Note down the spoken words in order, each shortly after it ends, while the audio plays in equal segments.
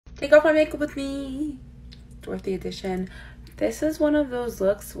Take off my makeup with me. Dorothy edition. This is one of those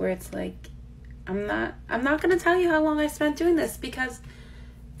looks where it's like, I'm not gonna tell you how long I spent doing this because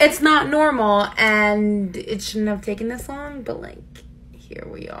it's not normal and it shouldn't have taken this long, but like, here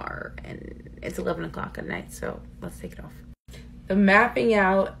we are and it's 11 o'clock at night, so let's take it off. The mapping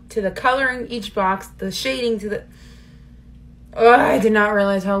out to the coloring each box, the shading to the... Oh, I did not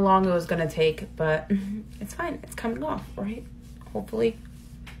realize how long it was gonna take, but it's fine. It's coming off, right? Hopefully.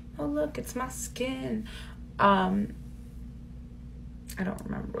 Oh, look, it's my skin. I don't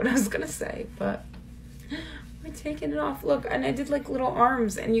remember what I was gonna say, but we're taking it off. Look, and I did like little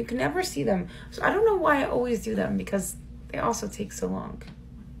arms, and you can never see them. So I don't know why I always do them, because they also take so long.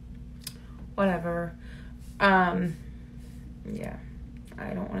 Whatever. Yeah,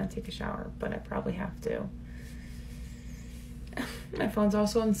 I don't want to take a shower, but I probably have to. My phone's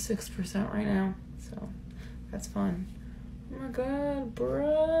also on 6% right now, so that's fun. Oh my god,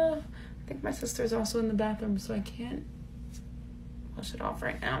 bruh. I think my sister's also in the bathroom, so I can't wash it off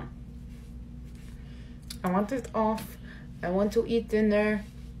right now. I want it off. I want to eat dinner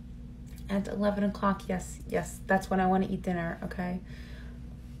at 11 o'clock. Yes, that's when I want to eat dinner, okay?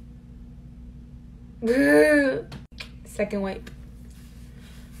 Second wipe.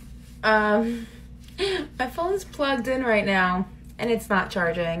 My phone's plugged in right now and it's not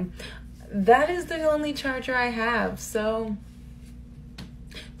charging. That is the only charger I have, so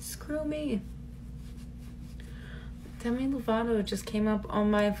screw me. Demi Lovato just came up on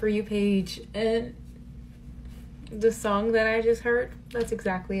my For You page, and the song that I just heard, that's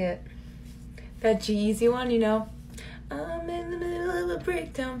exactly it. That G-Eazy one, you know. I'm in the middle of a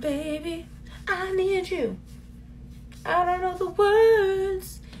breakdown, baby. I need you. I don't know the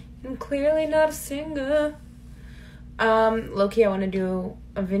words. I'm clearly not a singer. Low-key, I want to do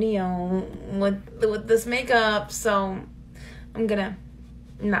a video with this makeup, so I'm gonna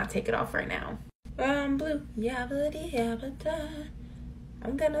not take it off right now. I'm blue, yabba-dee, yabba-da.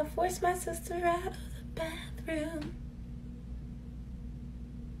 I'm gonna force my sister out of the bathroom.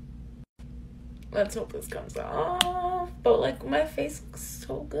 Let's hope this comes off. But like, my face looks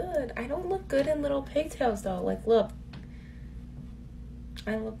so good. I don't look good in little pigtails though. Like, look.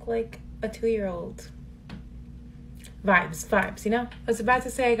 I look like a 2-year-old. Vibes, you know? I was about to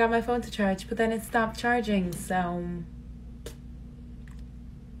say I got my phone to charge, but then it stopped charging, so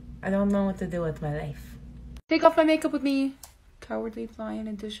I don't know what to do with my life. Take off my makeup with me. Cowardly Lion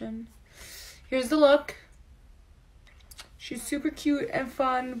edition. Here's the look. She's super cute and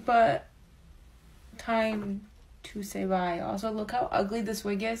fun, but time to say bye. Also, look how ugly this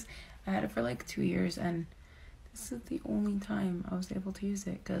wig is. I had it for like 2 years, and this is the only time I was able to use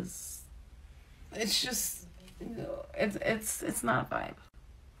it, because it's just, it's not a vibe.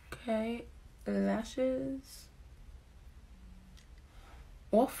 Okay, lashes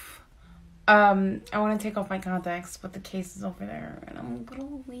off. I want to take off my contacts, but the case is over there, and I'm a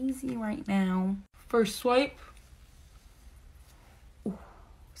little lazy right now. First swipe. Ooh,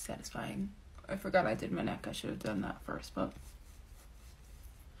 satisfying. I forgot I did my neck. I should have done that first, but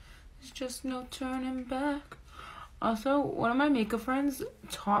there's just no turning back. Also, one of my makeup friends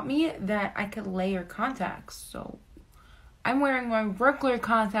taught me that I could layer contacts. So I'm wearing my regular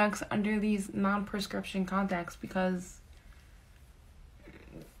contacts under these non-prescription contacts because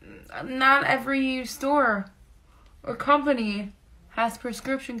not every store or company has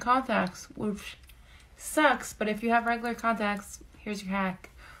prescription contacts, which sucks. But if you have regular contacts, here's your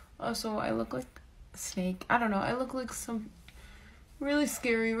hack. Also, I look like a snake. I don't know. I look like some really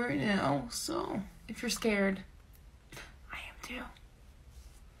scary right now. So if you're scared, I am too.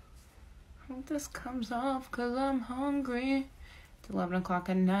 I hope this comes off because I'm hungry. It's 11 o'clock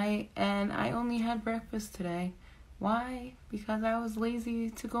at night and I only had breakfast today. Why? Because I was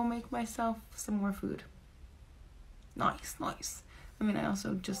lazy to go make myself some more food. Nice. I mean,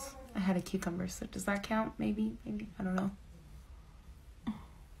 I had a cucumber, so does that count? Maybe, I don't know.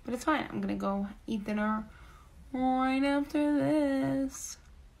 But it's fine. I'm gonna go eat dinner right after this.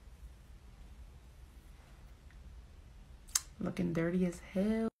 Looking dirty as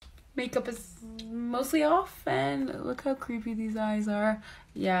hell. Makeup is mostly off, and look how creepy these eyes are.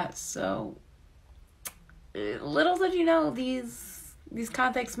 Yeah, so little did you know, these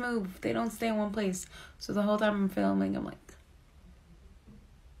contacts move. They don't stay in one place. So the whole time I'm filming, I'm like,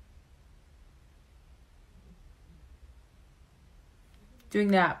 doing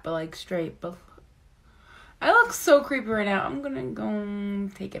that, but like straight. But I look so creepy right now. I'm gonna go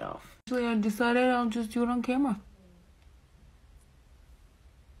take it off. Actually, I decided I'll just do it on camera.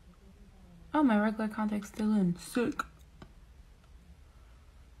 Oh, my regular contact's still in. Sick.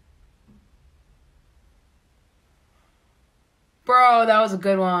 Bro, that was a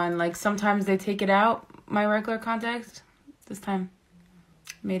good one. Like, sometimes they take it out, my regular contacts. This time,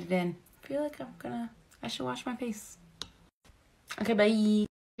 made it in. I feel like I should wash my face. Okay, bye.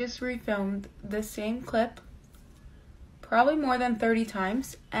 Just refilmed the same clip probably more than 30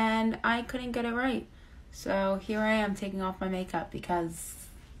 times, and I couldn't get it right. So here I am taking off my makeup because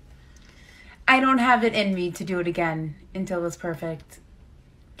I don't have it in me to do it again until it's perfect.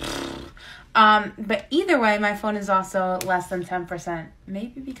 But either way, my phone is also less than 10%.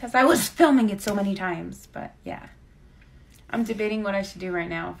 Maybe because I was filming it so many times, but yeah. I'm debating what I should do right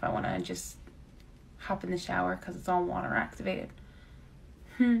now if I want to just hop in the shower because it's all water activated.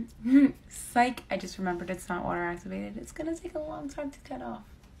 Psych, I just remembered it's not water activated. It's gonna take a long time to get off.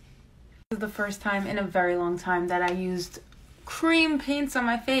 This is the first time in a very long time that I used cream paints on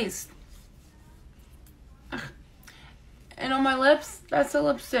my face. Ugh. And on my lips, that's a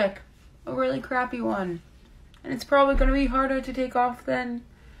lipstick. A really crappy one. And it's probably gonna be harder to take off than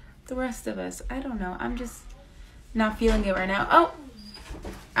the rest of us. I don't know. I'm just not feeling it right now. Oh!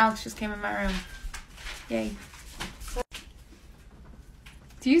 Alex just came in my room. Yay.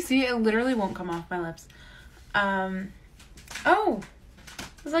 Do you see? It literally won't come off my lips. Oh!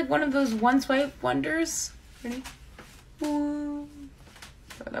 It's like one of those one swipe wonders. Ready? So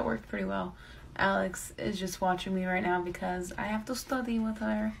that worked pretty well. Alex is just watching me right now because I have to study with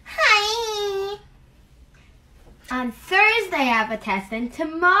her. Hi! On Thursday I have a test and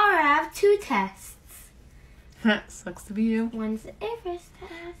tomorrow I have 2 tests. Sucks to be you. One's the Avery's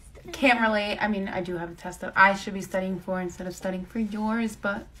test. Can't relate. I mean, I do have a test that I should be studying for instead of studying for yours,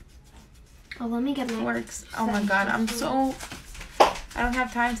 but oh, let me get it my works. Oh my god, I don't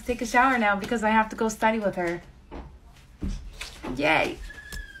have time to take a shower now because I have to go study with her. Yay.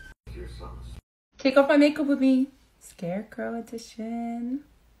 Take off my makeup with me. Scarecrow edition.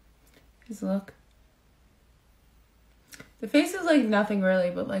 Just look. The face is like nothing really,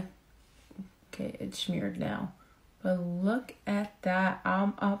 but like, okay, it's smeared now. But look at that.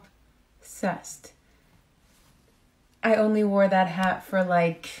 I'm obsessed. I only wore that hat for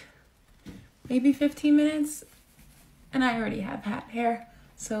like maybe 15 minutes. And I already have hat hair.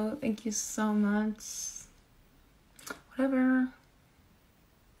 So thank you so much. Whatever.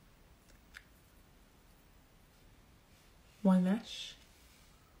 One mesh.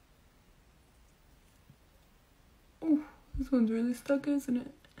 Ooh, this one's really stuck, isn't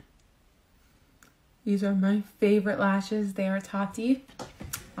it? These are my favorite lashes. They are Tati.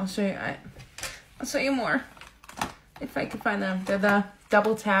 I'll show you. I'll show you more if I can find them. They're the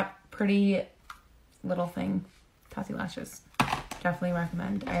double tap pretty little thing. Tati lashes. Definitely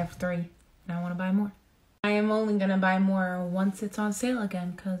recommend. I have 3 and I want to buy more. I am only going to buy more once it's on sale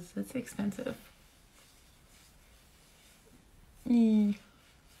again because it's expensive. I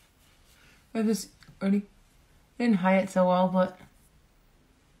have this already. I didn't hide it so well, but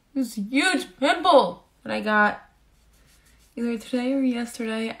this huge pimple that I got either today or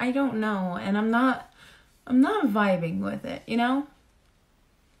yesterday. I don't know, and I'm not vibing with it, you know?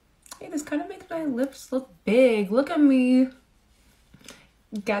 Hey, this kind of makes my lips look big. Look at me.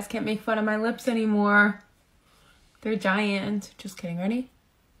 You guys can't make fun of my lips anymore. They're giant. Just kidding. Ready?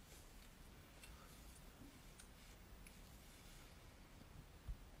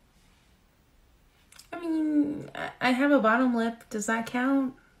 I mean, I have a bottom lip. Does that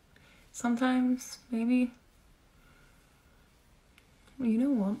count? Sometimes, maybe. You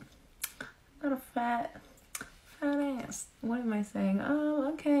know what? I've got a fat ass. What am I saying?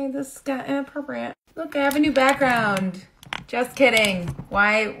 Oh, okay. This got inappropriate. Look, I have a new background. Just kidding.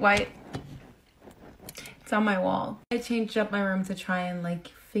 Why? It's on my wall. I changed up my room to try and like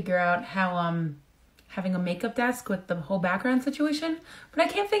figure out how having a makeup desk with the whole background situation, but I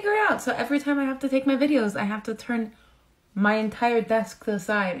can't figure it out. So every time I have to take my videos, I have to turn my entire desk to the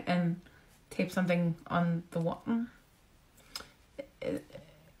side and tape something on the wall.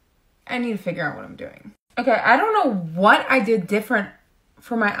 I need to figure out what I'm doing. Okay, I don't know what I did different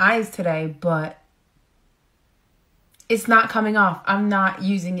for my eyes today, but it's not coming off. I'm not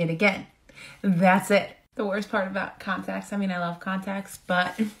using it again. That's it. The worst part about contacts, I mean, I love contacts,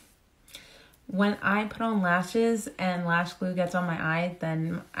 but when I put on lashes and lash glue gets on my eye,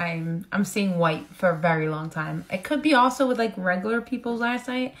 then I'm seeing white for a very long time. It could be also with like regular people's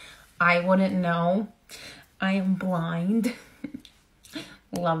eyesight. I wouldn't know. I am blind.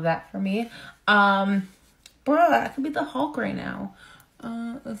 Love that for me. Bro, that could be the Hulk right now.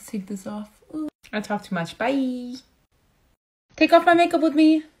 Let's take this off. Ooh. I talk too much. Bye. Take off my makeup with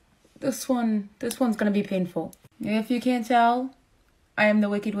me. This one's gonna be painful. If you can't tell, I am the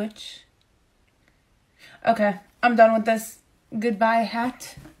Wicked Witch. Okay, I'm done with this goodbye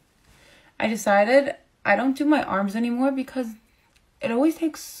hat. I decided I don't do my arms anymore because it always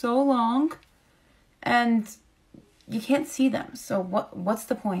takes so long and you can't see them. So what's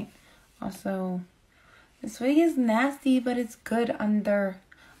the point? Also, this wig is nasty, but it's good under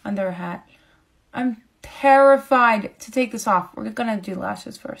a hat. I'm terrified to take this off. We're gonna do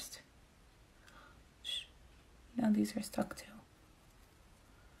lashes first. Now these are stuck too.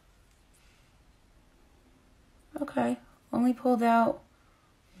 Okay, only pulled out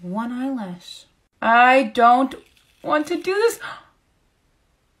one eyelash. I don't want to do this.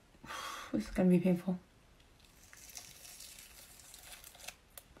 This is gonna be painful.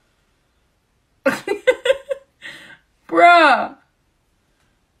 Bruh.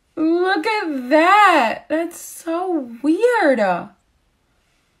 Look at that. That's so weird. What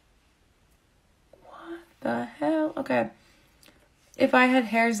the hell? Okay. If I had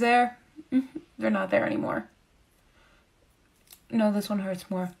hairs there, they're not there anymore. No, this one hurts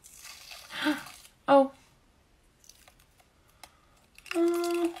more. Oh.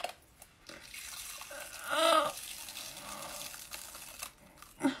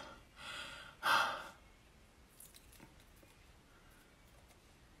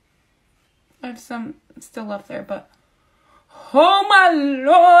 I have some still left there, but oh my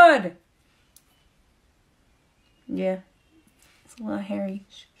Lord! Yeah, it's a little hairy.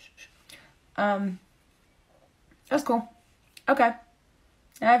 That's cool. Okay,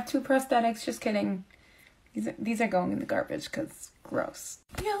 I have 2 prosthetics. Just kidding. These are going in the garbage because gross.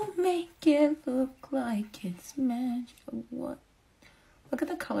 You make it look like it's magic. What? Look at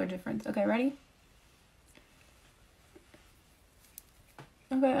the color difference. Okay, ready?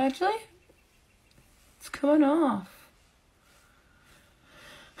 Okay, actually, it's coming off.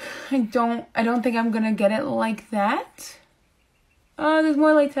 I don't think I'm gonna get it like that. Oh, there's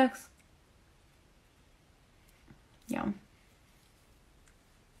more latex. Yeah.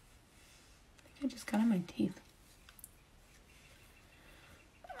 I just got in my teeth.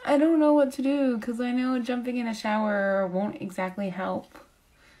 I don't know what to do because I know jumping in a shower won't exactly help.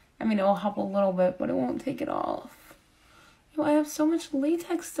 I mean, it'll help a little bit, but it won't take it off. Yo, I have so much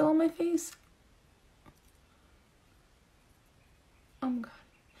latex still on my face. Oh my God.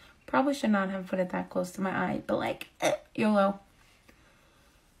 Probably should not have put it that close to my eye, but like, YOLO.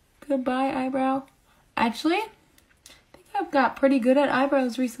 Goodbye, eyebrow. Actually, I think I've got pretty good at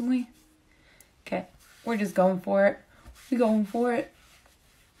eyebrows recently. Okay, we're just going for it. We're going for it.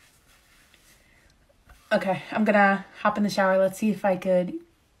 Okay, I'm gonna hop in the shower. Let's see if I could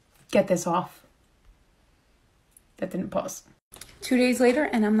get this off. That didn't pause. 2 days later,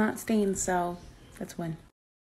 and I'm not stained, so that's win.